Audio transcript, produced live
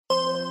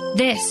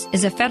This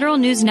is a Federal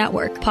News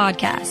Network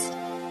podcast.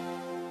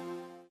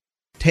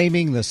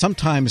 Taming the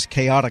sometimes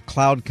chaotic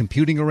cloud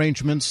computing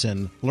arrangements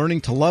and learning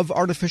to love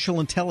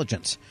artificial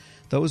intelligence.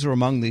 Those are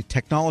among the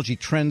technology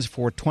trends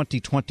for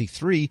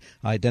 2023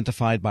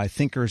 identified by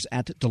thinkers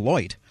at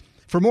Deloitte.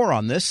 For more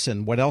on this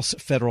and what else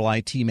federal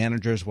IT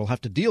managers will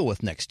have to deal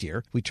with next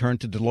year, we turn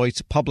to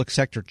Deloitte's Public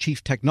Sector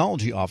Chief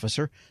Technology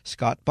Officer,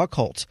 Scott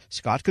Buchholz.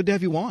 Scott, good to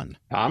have you on.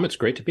 Tom, it's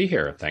great to be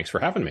here. Thanks for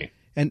having me.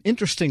 An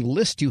interesting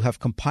list you have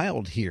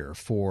compiled here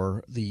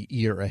for the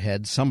year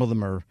ahead. Some of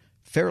them are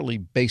fairly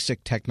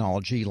basic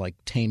technology like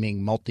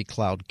taming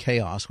multi-cloud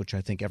chaos, which I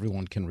think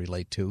everyone can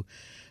relate to.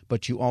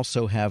 But you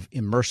also have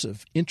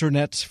immersive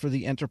internets for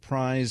the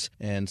enterprise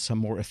and some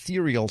more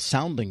ethereal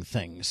sounding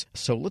things.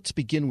 So let's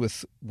begin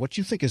with what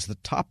you think is the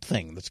top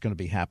thing that's going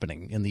to be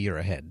happening in the year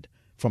ahead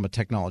from a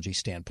technology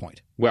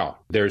standpoint. Well,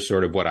 there's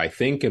sort of what I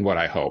think and what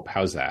I hope.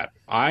 How's that?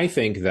 I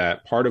think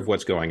that part of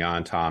what's going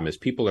on, Tom, is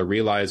people are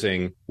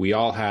realizing we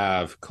all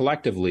have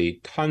collectively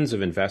tons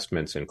of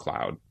investments in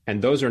cloud.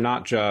 And those are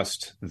not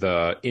just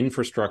the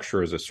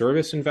infrastructure as a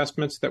service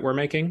investments that we're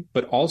making,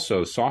 but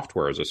also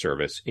software as a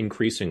service,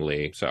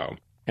 increasingly so.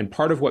 And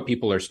part of what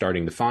people are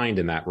starting to find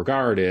in that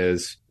regard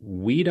is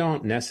we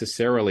don't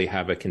necessarily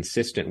have a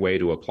consistent way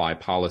to apply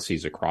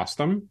policies across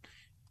them.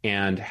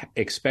 And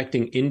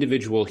expecting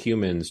individual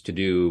humans to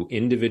do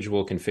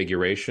individual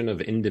configuration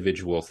of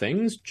individual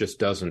things just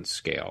doesn't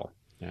scale.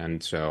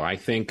 And so I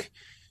think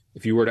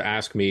if you were to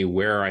ask me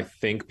where I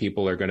think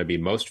people are going to be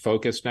most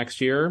focused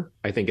next year,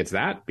 I think it's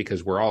that,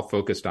 because we're all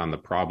focused on the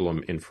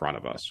problem in front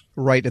of us.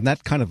 Right. And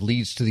that kind of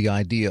leads to the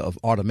idea of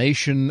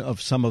automation of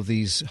some of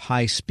these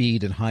high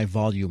speed and high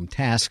volume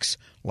tasks,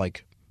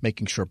 like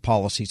making sure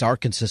policies are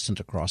consistent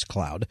across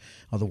cloud.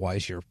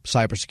 Otherwise, your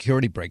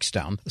cybersecurity breaks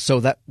down. So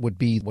that would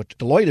be what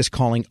Deloitte is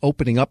calling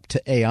opening up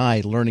to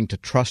AI, learning to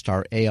trust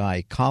our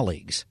AI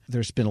colleagues.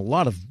 There's been a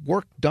lot of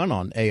work done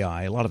on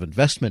AI, a lot of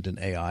investment in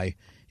AI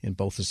in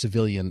both the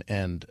civilian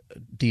and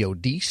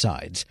DoD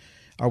sides.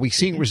 Are we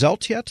seeing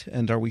results yet?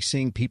 And are we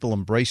seeing people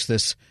embrace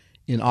this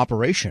in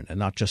operation and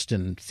not just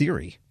in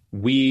theory?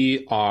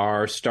 We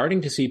are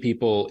starting to see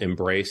people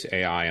embrace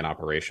AI in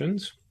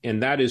operations.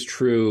 And that is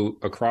true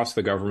across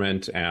the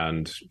government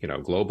and,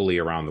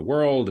 globally around the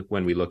world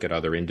when we look at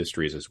other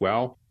industries as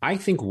well. I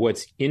think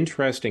what's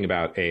interesting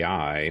about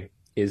AI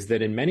is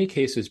that in many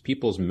cases,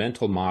 people's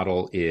mental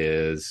model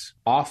is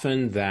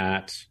often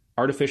that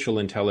artificial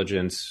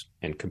intelligence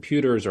and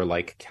computers are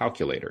like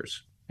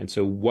calculators. And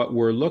so what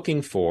we're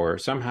looking for,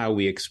 somehow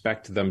we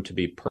expect them to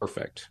be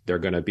perfect. They're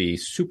going to be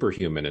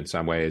superhuman in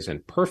some ways,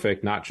 and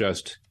perfect, not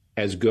just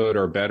as good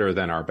or better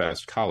than our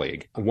best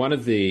colleague. One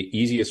of the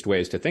easiest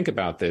ways to think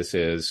about this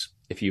is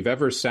if you've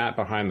ever sat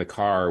behind the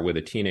car with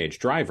a teenage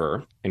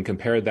driver and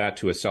compared that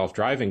to a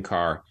self-driving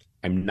car,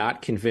 I'm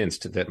not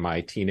convinced that my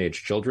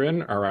teenage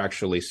children are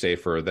actually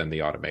safer than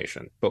the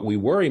automation. But we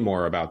worry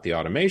more about the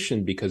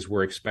automation because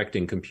we're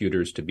expecting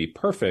computers to be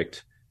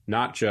perfect,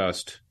 not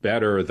just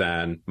better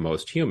than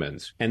most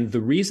humans. And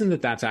the reason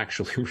that that's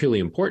actually really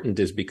important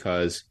is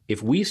because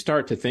if we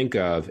start to think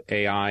of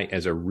AI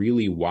as a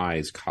really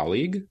wise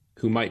colleague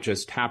who might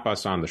just tap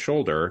us on the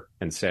shoulder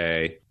and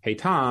say, hey,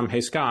 Tom,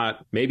 hey,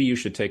 Scott, maybe you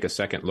should take a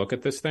second look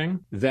at this thing,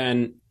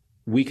 then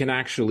we can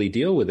actually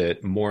deal with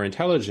it more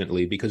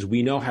intelligently because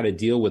we know how to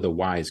deal with a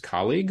wise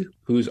colleague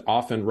who's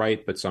often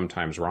right but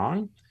sometimes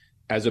wrong,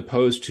 as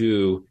opposed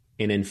to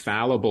an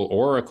infallible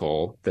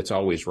oracle that's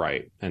always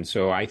right. And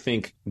so I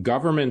think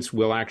governments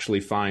will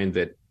actually find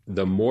that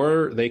the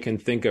more they can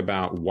think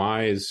about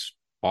wise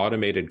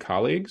automated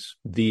colleagues,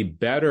 the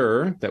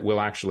better that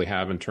we'll actually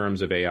have in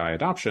terms of AI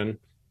adoption,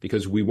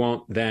 because we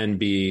won't then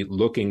be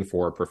looking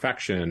for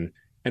perfection.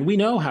 And we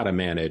know how to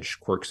manage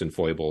quirks and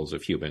foibles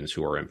of humans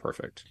who are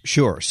imperfect.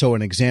 Sure. So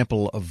an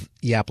example of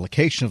the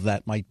application of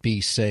that might be,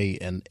 say,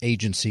 an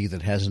agency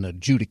that has an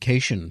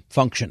adjudication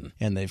function,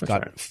 and they've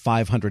got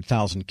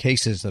 500,000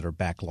 cases that are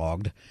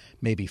backlogged.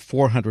 Maybe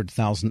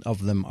 400,000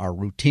 of them are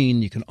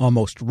routine. You can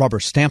almost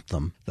rubber stamp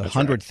them. The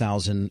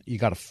 100,000, you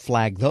got to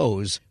flag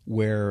those,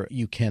 where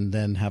you can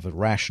then have a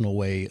rational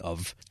way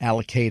of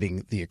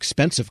allocating the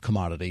expensive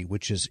commodity,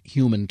 which is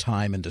human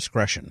time and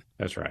discretion.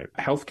 That's right.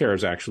 Healthcare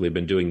has actually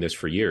been doing this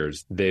for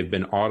years. They've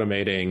been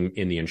automating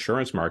in the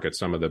insurance market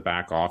some of the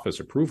back office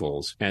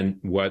approvals. And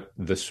what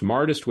the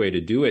smartest way to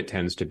do it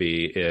tends to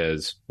be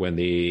is when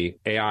the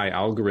AI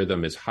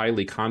algorithm is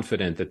highly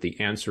confident that the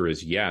answer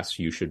is yes,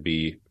 you should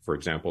be, for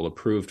example,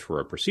 approved for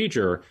a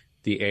procedure,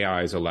 the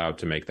AI is allowed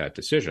to make that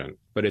decision.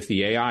 But if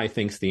the AI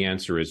thinks the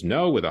answer is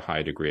no with a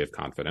high degree of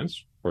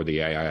confidence, or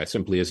the AI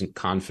simply isn't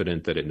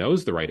confident that it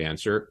knows the right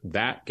answer,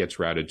 that gets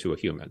routed to a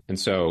human. And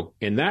so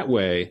in that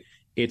way,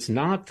 it's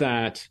not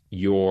that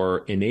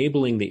you're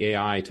enabling the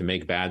AI to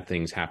make bad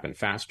things happen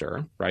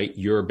faster, right?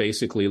 You're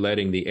basically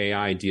letting the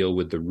AI deal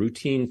with the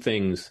routine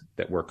things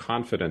that we're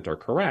confident are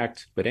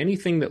correct, but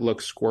anything that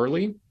looks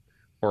squirrely,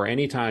 or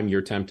anytime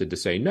you're tempted to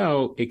say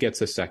no, it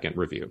gets a second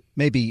review.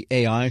 Maybe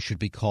AI should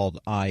be called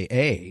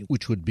IA,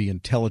 which would be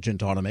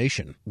intelligent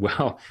automation.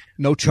 Well,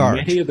 no charge.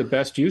 Many of the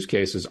best use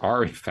cases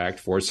are, in fact,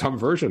 for some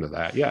version of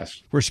that,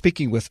 yes. We're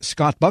speaking with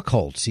Scott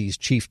Buchholz. He's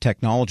Chief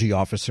Technology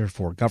Officer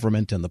for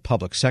Government and the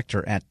Public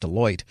Sector at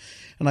Deloitte.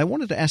 And I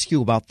wanted to ask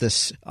you about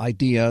this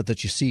idea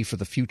that you see for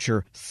the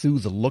future through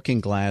the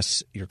looking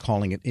glass. You're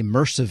calling it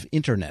immersive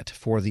internet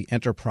for the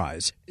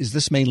enterprise. Is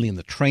this mainly in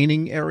the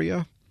training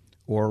area?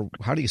 Or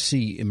how do you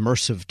see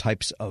immersive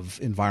types of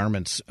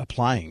environments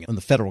applying in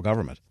the federal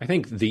government? I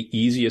think the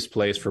easiest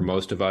place for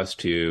most of us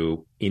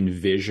to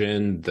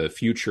envision the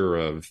future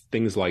of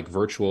things like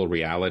virtual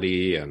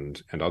reality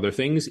and other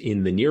things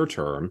in the near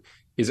term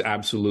is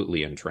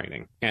absolutely in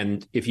training.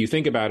 And if you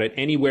think about it,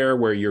 anywhere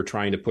where you're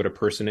trying to put a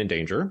person in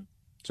danger,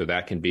 so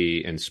that can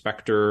be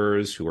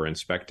inspectors who are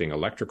inspecting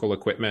electrical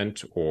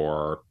equipment,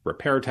 or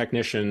repair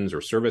technicians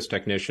or service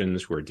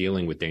technicians who are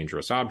dealing with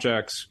dangerous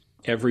objects,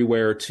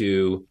 everywhere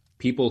to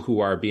people who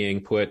are being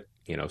put,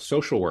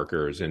 social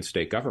workers in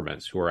state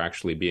governments who are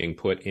actually being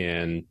put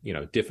in,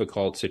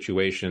 difficult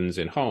situations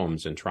in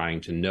homes and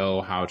trying to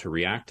know how to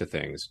react to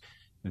things.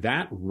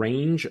 That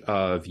range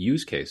of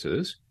use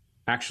cases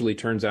actually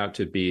turns out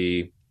to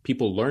be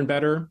people learn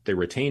better, they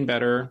retain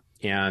better,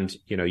 and,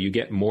 you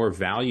get more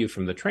value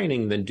from the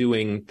training than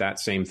doing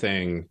that same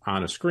thing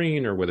on a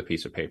screen or with a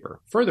piece of paper.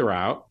 Further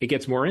out, it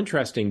gets more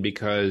interesting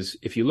because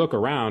if you look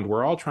around,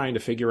 we're all trying to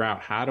figure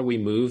out how do we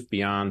move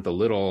beyond the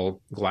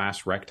little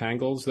glass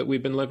rectangles that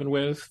we've been living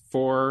with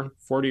for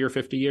 40 or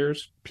 50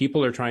 years.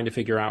 People are trying to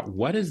figure out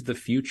what is the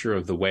future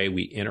of the way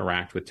we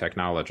interact with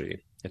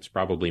technology. It's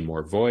probably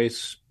more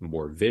voice,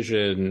 more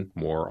vision,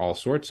 more all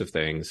sorts of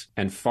things,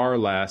 and far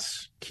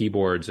less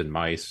keyboards and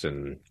mice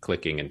and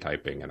clicking and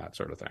typing and that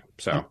sort of thing.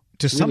 So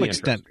to some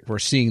extent, we're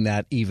seeing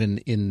that even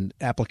in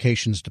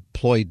applications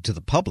deployed to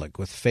the public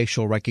with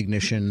facial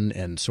recognition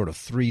and sort of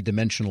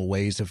three-dimensional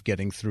ways of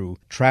getting through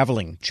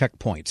traveling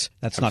checkpoints.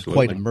 That's Absolutely. Not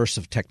quite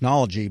immersive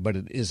technology, but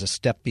it is a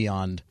step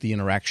beyond the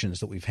interactions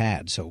that we've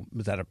had. So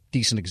is that a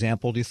decent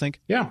example, do you think?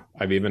 Yeah.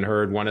 I've even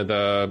heard one of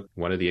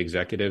the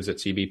executives at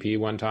CBP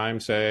one time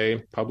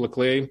say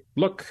publicly,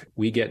 look,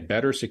 we get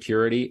better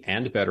security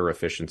and better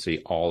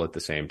efficiency all at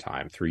the same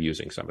time through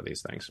using some of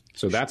these things.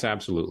 So that's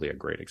absolutely a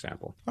great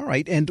example. All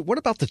right. And what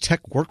about the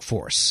tech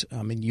workforce?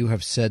 I mean, you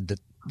have said that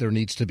there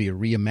needs to be a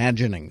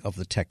reimagining of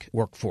the tech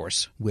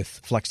workforce with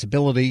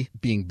flexibility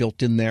being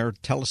built in there.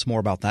 Tell us more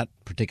about that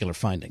particular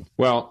finding.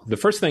 Well, the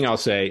first thing I'll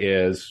say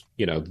is,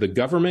 the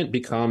government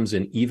becomes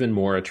an even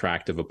more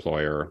attractive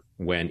employer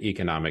when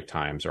economic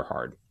times are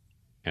hard.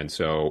 And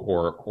so,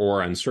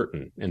 or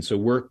uncertain. And so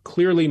we're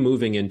clearly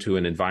moving into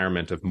an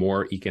environment of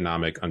more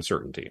economic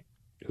uncertainty.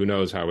 Who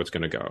knows how it's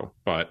going to go?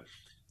 But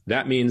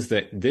that means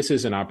that this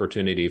is an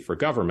opportunity for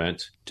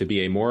government to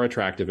be a more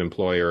attractive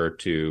employer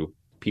to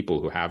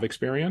people who have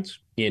experience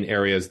in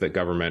areas that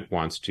government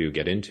wants to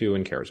get into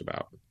and cares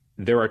about.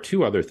 There are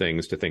two other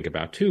things to think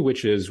about too,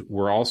 which is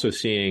we're also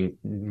seeing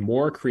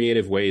more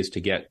creative ways to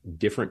get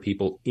different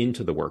people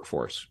into the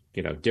workforce.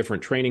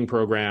 Different training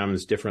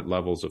programs, different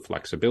levels of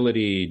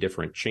flexibility,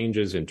 different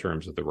changes in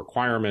terms of the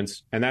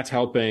requirements. And that's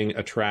helping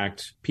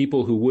attract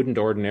people who wouldn't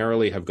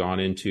ordinarily have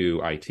gone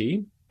into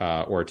IT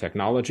or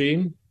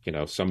technology.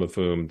 Some of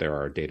whom there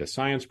are data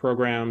science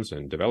programs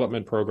and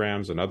development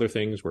programs and other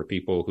things where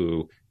people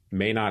who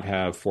may not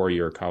have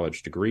four-year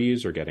college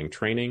degrees are getting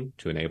training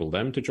to enable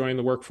them to join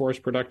the workforce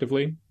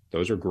productively.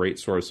 Those are great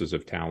sources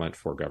of talent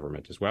for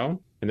government as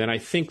well. And then I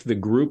think the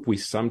group we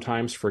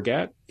sometimes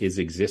forget is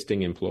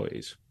existing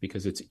employees,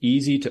 because it's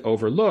easy to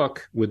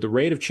overlook with the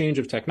rate of change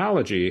of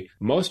technology,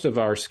 most of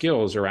our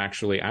skills are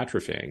actually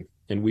atrophying.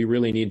 And we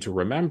really need to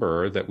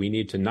remember that we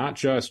need to not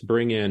just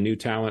bring in new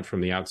talent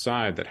from the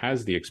outside that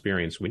has the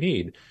experience we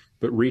need,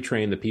 but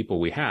retrain the people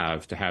we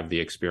have to have the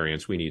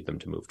experience we need them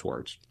to move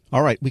towards.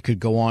 All right, we could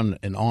go on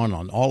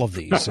all of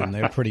these, and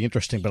they're pretty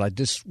interesting, but I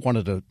just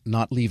wanted to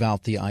not leave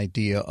out the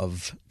idea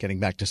of getting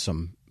back to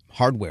some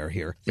hardware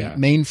here. The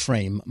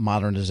mainframe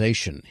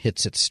modernization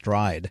hits its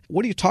stride.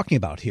 What are you talking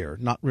about here?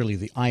 Not really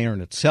the iron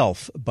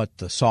itself, but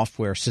the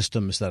software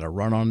systems that are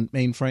run on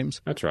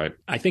mainframes? That's right.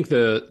 I think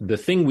the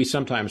thing we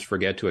sometimes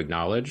forget to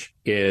acknowledge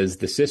is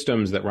the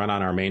systems that run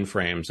on our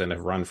mainframes and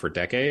have run for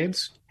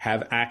decades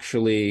have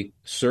actually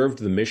served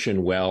the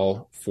mission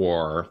well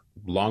for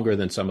longer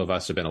than some of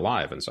us have been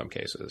alive in some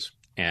cases.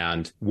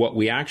 And what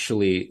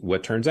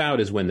turns out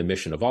is when the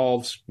mission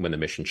evolves, when the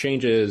mission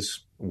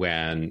changes,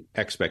 when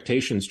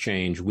expectations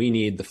change, we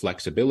need the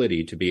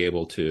flexibility to be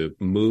able to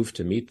move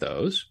to meet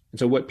those. And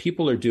so what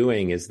people are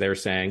doing is they're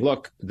saying,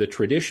 look, the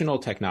traditional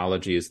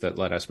technologies that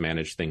let us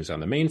manage things on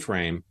the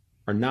mainframe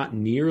are not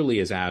nearly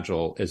as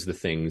agile as the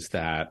things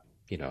that,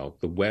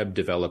 the web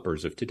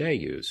developers of today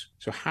use.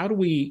 So how do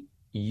we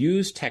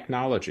use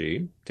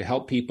technology to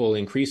help people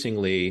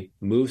increasingly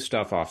move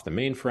stuff off the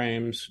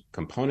mainframes,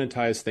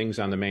 componentize things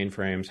on the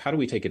mainframes? How do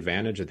we take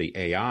advantage of the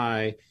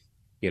AI,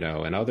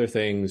 and other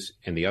things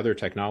and the other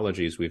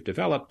technologies we've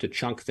developed to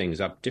chunk things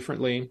up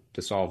differently,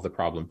 to solve the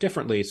problem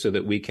differently so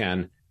that we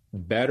can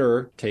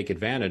better take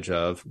advantage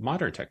of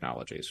modern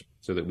technologies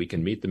so that we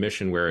can meet the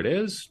mission where it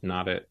is,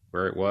 not at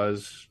where it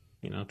was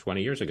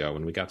 20 years ago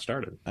when we got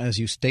started. As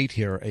you state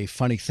here, a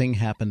funny thing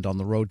happened on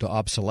the road to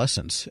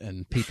obsolescence,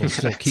 and people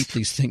still keep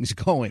these things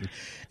going.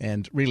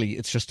 And really,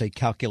 it's just a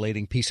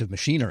calculating piece of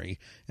machinery,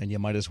 and you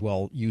might as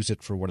well use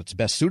it for what it's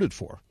best suited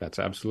for. That's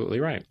absolutely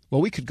right. Well,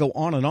 we could go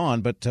on and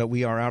on, but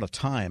we are out of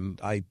time.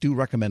 I do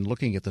recommend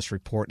looking at this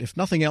report, if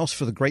nothing else,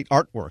 for the great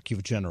artwork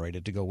you've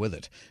generated to go with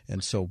it.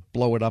 And so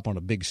blow it up on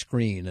a big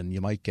screen, and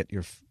you might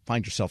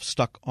find yourself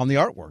stuck on the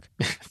artwork.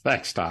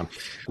 Thanks, Tom.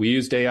 We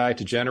used AI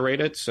to generate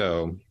it,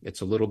 so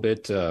it's a little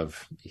bit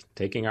of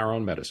taking our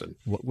own medicine.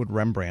 What would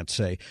Rembrandt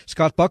say?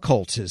 Scott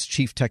Buchholz is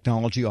Chief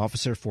Technology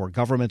Officer for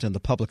Government and the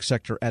Public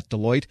Sector at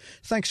Deloitte.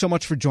 Thanks so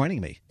much for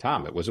joining me.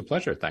 Tom, it was a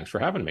pleasure. Thanks for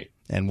having me.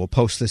 And we'll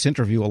post this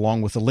interview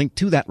along with a link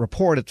to that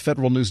report at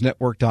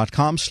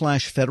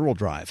federalnewsnetwork.com/Federal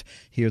Drive.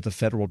 Hear the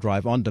Federal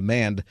Drive on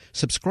demand.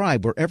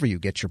 Subscribe wherever you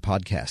get your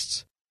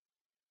podcasts.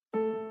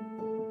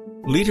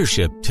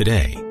 Leadership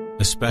today,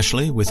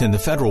 especially within the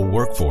federal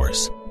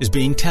workforce, is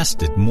being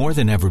tested more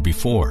than ever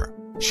before.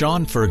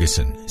 Sean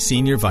Ferguson,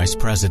 Senior Vice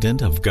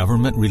President of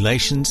Government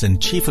Relations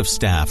and Chief of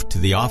Staff to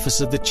the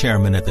Office of the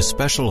Chairman at the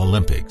Special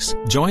Olympics,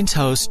 joins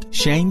host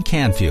Shane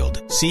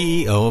Canfield,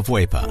 CEO of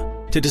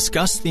WEPA, to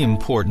discuss the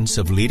importance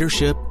of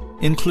leadership,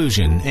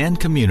 inclusion, and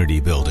community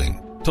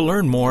building. To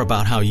learn more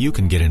about how you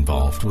can get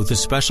involved with the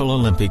Special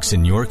Olympics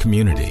in your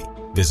community,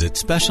 visit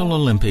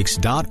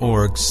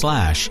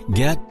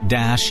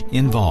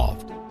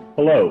specialolympics.org/get-involved.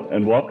 Hello,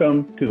 and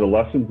welcome to the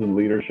Lessons in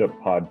Leadership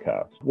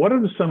podcast. What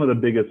are some of the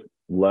biggest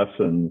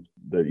lessons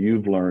that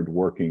you've learned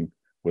working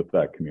with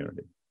that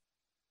community?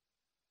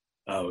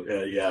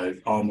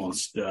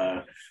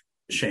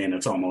 Shane,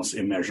 it's almost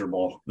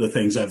immeasurable, the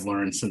things I've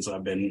learned since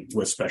I've been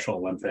with Special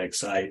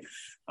Olympics.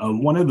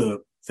 One of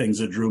the things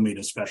that drew me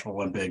to Special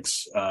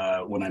Olympics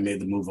when I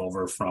made the move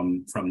over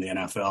from the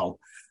NFL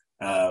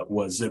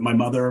was that my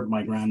mother,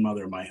 my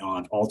grandmother, my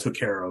aunt all took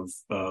care of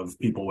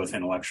people with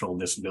intellectual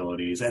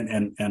disabilities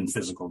and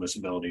physical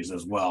disabilities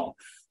as well.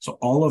 So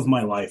all of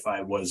my life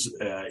I was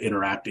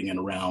interacting and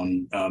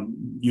around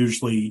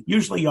usually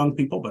young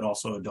people, but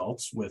also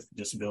adults with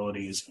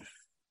disabilities.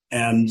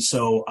 And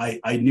so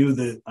I knew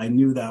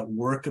that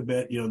work a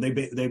bit.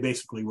 They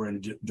basically were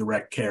in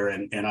direct care,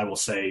 and I will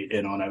say,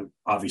 I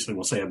obviously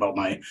will say about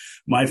my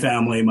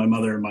family, my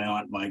mother, my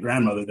aunt, my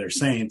grandmother, they're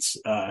saints.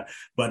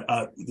 But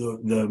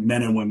the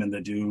men and women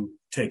that do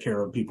take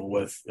care of people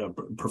with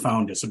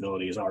profound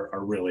disabilities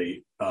are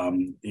really,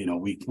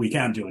 we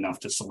can't do enough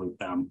to salute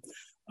them.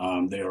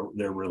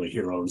 They're really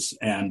heroes.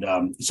 And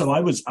so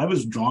I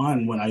was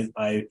drawn when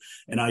I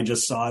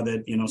just saw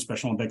that,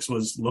 Special Olympics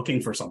was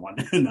looking for someone.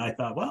 And I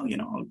thought, well,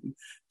 I'll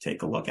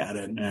take a look at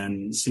it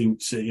and see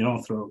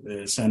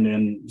send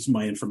in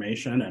my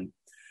information. And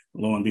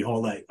lo and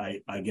behold,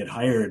 I get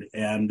hired.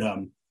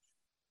 And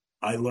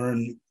I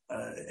learn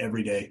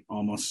every day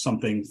almost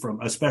something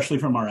especially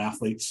from our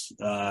athletes.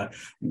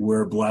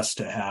 We're blessed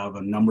to have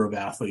a number of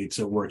athletes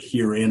that work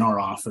here in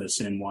our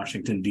office in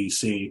Washington,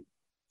 D.C.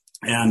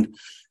 And,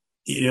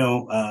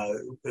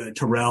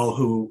 Terrell,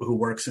 who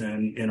works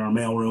in our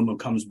mailroom, who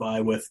comes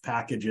by with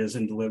packages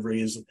and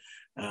deliveries.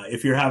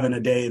 If you're having a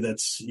day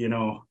that's,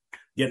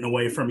 getting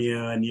away from you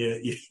and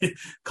you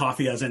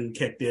coffee hasn't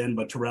kicked in,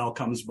 but Terrell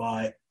comes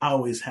by,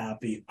 always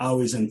happy,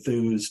 always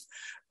enthused,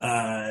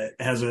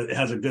 has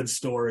a good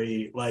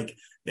story. Like,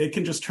 it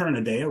can just turn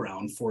a day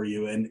around for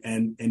you.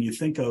 And you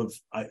think of,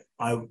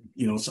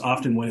 so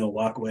often when he'll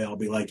walk away, I'll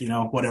be like,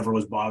 whatever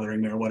was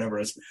bothering me or whatever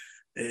is,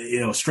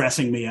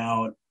 stressing me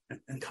out.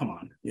 And come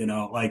on,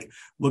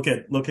 look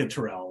at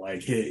Terrell.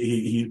 Like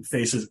he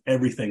faces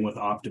everything with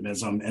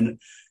optimism. And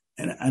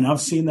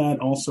I've seen that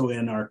also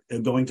in our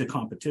going to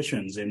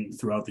competitions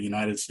throughout the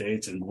United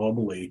States and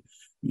globally.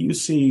 You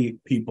see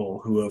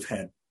people who have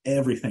had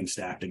everything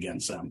stacked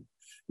against them.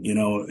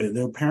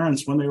 Their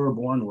parents, when they were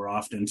born, were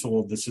often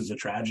told this is a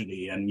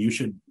tragedy and you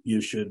should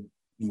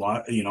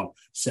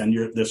send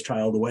this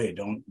child away.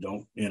 Don't,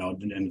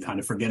 and kind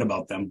of forget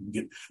about them,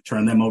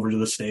 turn them over to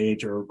the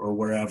state or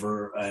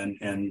wherever.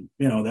 And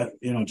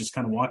just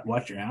kind of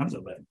wash your hands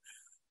of it.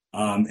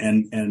 And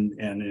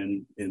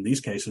in these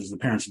cases, the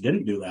parents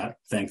didn't do that,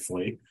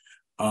 thankfully.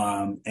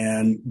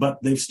 But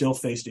they've still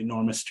faced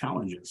enormous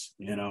challenges,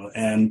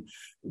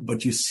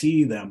 but you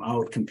see them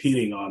out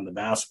competing on the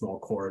basketball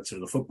courts or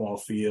the football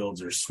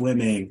fields or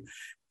swimming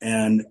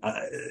and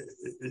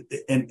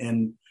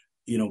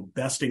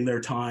besting their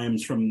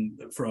times from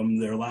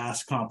their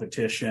last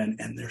competition.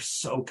 And they're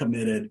so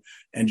committed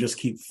and just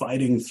keep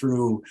fighting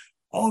through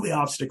all the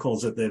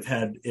obstacles that they've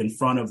had in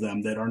front of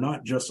them that are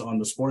not just on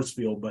the sports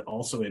field, but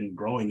also in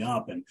growing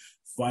up and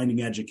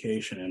finding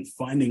education and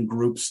finding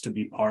groups to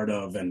be part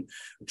of and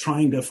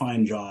trying to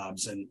find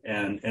jobs.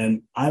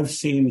 And I've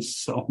seen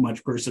so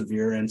much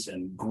perseverance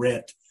and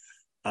grit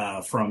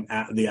from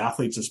the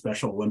athletes of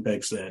Special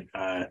Olympics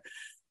that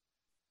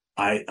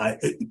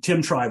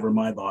Tim Shriver,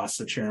 my boss,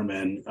 the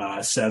chairman,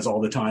 says all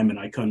the time, and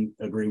I couldn't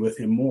agree with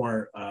him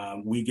more,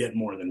 we get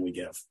more than we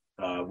give.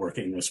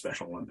 working with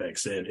Special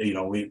Olympics.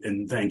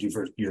 And thank you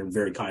for your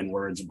very kind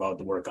words about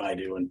the work I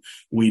do and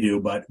we do,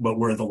 but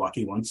we're the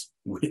lucky ones.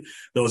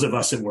 Those of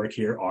us that work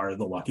here are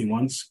the lucky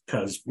ones,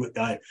 because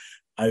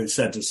I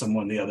said to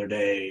someone the other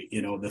day,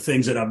 the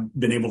things that I've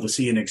been able to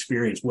see and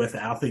experience with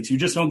athletes, you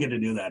just don't get to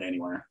do that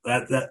anywhere.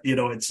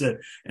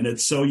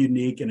 It's so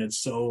unique and it's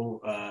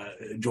so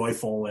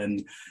joyful.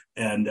 And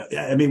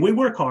I mean, we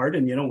work hard,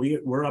 and,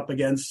 we're up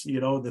against,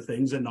 the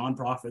things that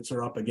nonprofits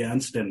are up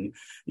against, and,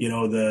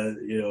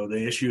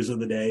 the issues of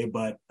the day.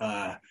 But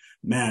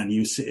man,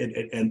 you see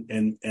it,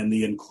 and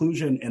the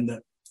inclusion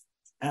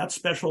at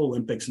Special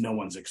Olympics, no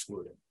one's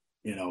excluded.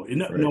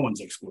 No one's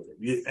excluded.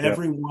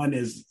 Everyone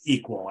is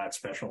equal at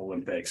Special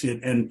Olympics.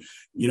 In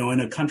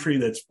a country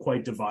that's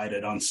quite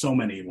divided on so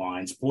many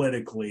lines,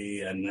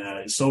 politically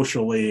and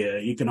socially,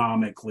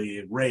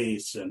 economically,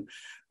 race and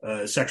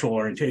sexual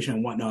orientation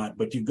and whatnot.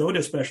 But you go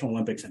to Special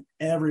Olympics and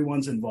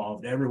everyone's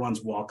involved,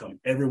 everyone's welcome,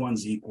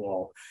 everyone's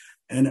equal.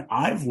 And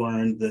I've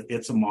learned that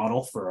it's a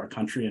model for our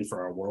country and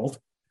for our world.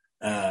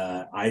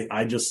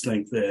 I just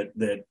think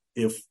that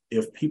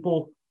if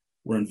people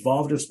were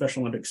involved in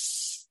Special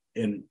Olympics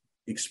and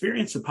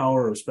experience the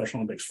power of Special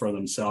Olympics for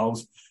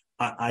themselves,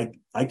 I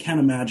can't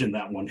imagine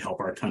that won't help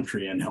our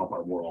country and help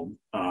our world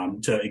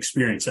to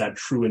experience that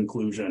true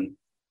inclusion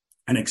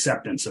and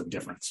acceptance of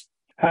difference.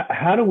 How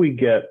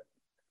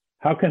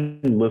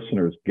can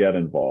listeners get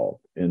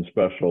involved in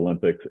Special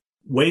Olympics?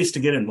 Ways to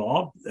get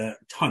involved,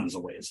 tons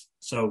of ways.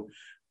 So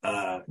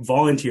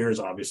volunteers,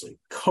 obviously,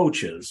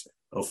 coaches,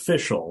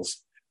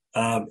 officials,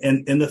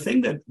 and the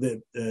thing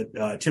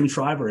that Tim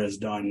Shriver has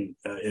done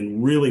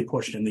and really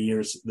pushed in the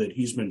years that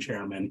he's been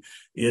chairman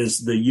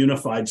is the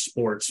unified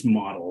sports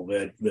model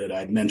that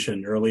I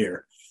mentioned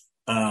earlier,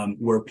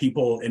 where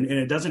people, and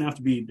it doesn't have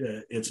to be,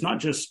 it's not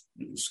just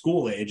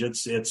school age.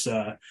 It's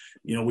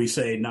we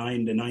say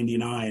 9 to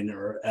 99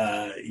 or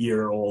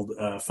year old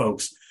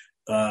folks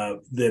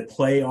that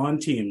play on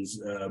teams,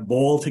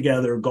 bowl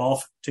together,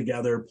 golf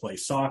together, play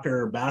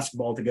soccer,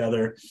 basketball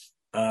together.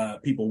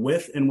 People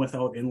with and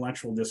without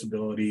intellectual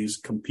disabilities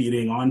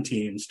competing on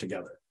teams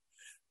together.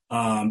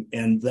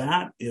 And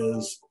that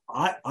is,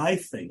 I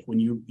think when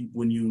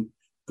you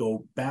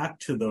go back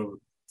to the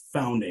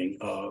founding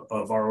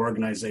of our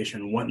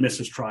organization, what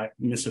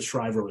Mrs.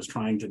 Shriver was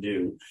trying to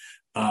do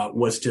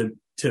was to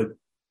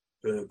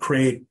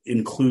create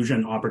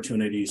inclusion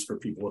opportunities for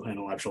people with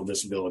intellectual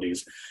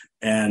disabilities.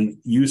 And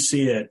you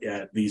see it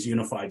at these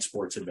unified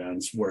sports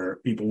events where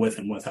people with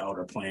and without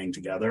are playing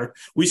together.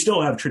 We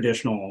still have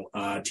traditional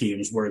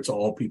teams where it's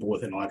all people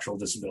with intellectual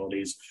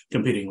disabilities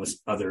competing with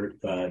other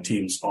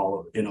teams,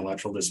 all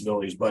intellectual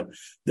disabilities. But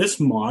this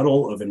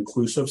model of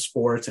inclusive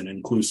sports and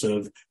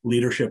inclusive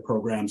leadership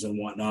programs and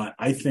whatnot,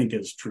 I think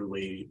is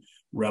truly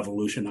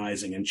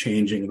revolutionizing and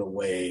changing the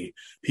way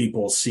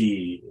people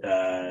see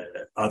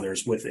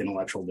others with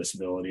intellectual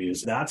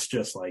disabilities. That's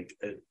just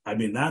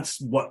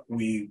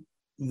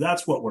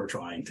that's what we're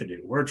trying to do.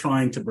 We're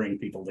trying to bring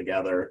people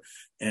together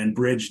and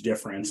bridge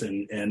difference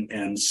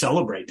and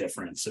celebrate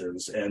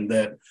differences, and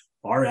that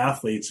our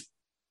athletes,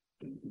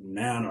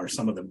 man, are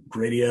some of the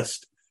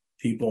grittiest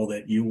people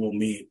that you will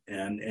meet,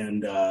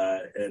 and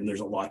there's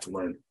a lot to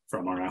learn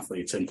from our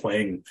athletes, and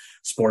playing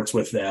sports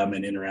with them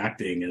and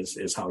interacting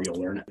is how you'll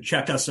learn it.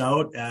 Check us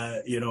out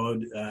at,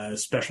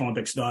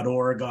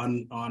 specialolympics.org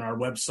on our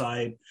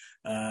website.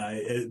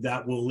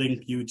 That will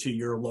link you to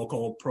your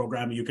local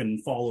program. You can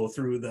follow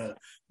through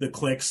the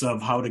clicks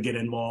of how to get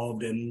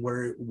involved and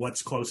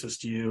what's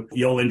closest to you.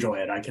 You'll enjoy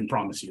it. I can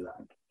promise you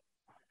that.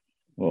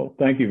 Well,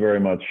 thank you very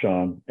much,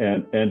 Sean.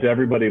 And to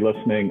everybody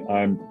listening,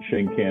 I'm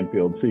Shane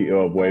Canfield,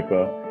 CEO of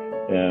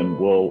WEPA, and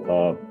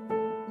we'll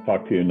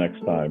talk to you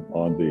next time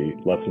on the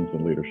Lessons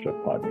in Leadership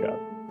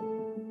podcast.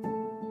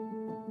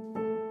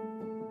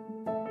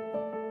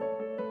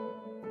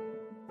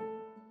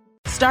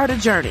 Start a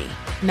journey,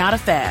 not a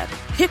fad.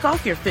 Kick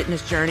off your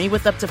fitness journey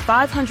with up to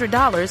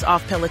 $500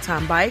 off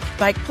Peloton Bike,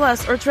 Bike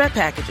Plus, or Tread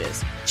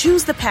packages.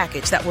 Choose the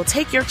package that will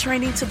take your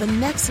training to the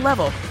next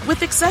level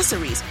with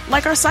accessories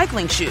like our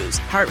cycling shoes,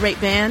 heart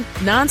rate band,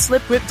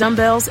 non-slip grip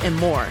dumbbells, and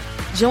more.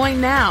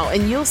 Join now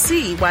and you'll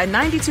see why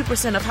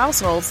 92% of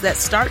households that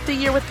start the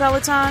year with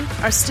Peloton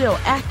are still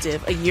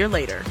active a year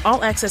later.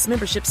 All access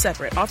membership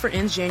separate. Offer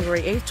ends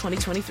January 8th,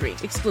 2023.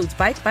 Excludes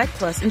Bike, Bike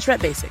Plus, and Tread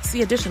Basics.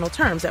 See additional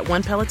terms at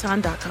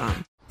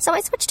onepeloton.com. So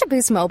I switched to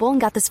Boost Mobile and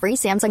got this free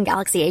Samsung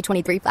Galaxy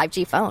A23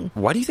 5G phone.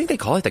 Why do you think they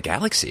call it the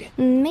Galaxy?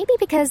 Maybe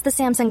because the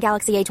Samsung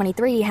Galaxy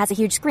A23 has a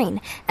huge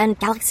screen, and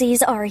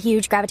galaxies are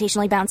huge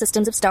gravitationally bound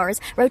systems of stars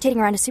rotating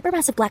around a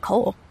supermassive black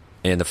hole.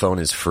 And the phone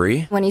is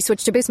free? When you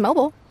switch to Boost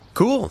Mobile.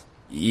 Cool.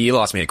 You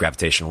lost me at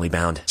gravitationally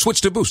bound.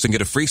 Switch to Boost and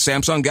get a free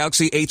Samsung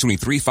Galaxy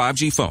A23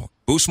 5G phone.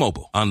 Boost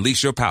Mobile.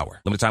 Unleash your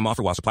power. Limited time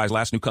offer while supplies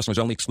last. New customers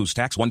only. Excludes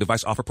tax. One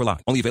device offer per line.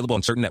 Only available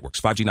on certain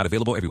networks. 5G not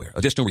available everywhere.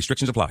 Additional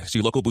restrictions apply. See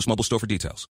your local Boost Mobile store for details.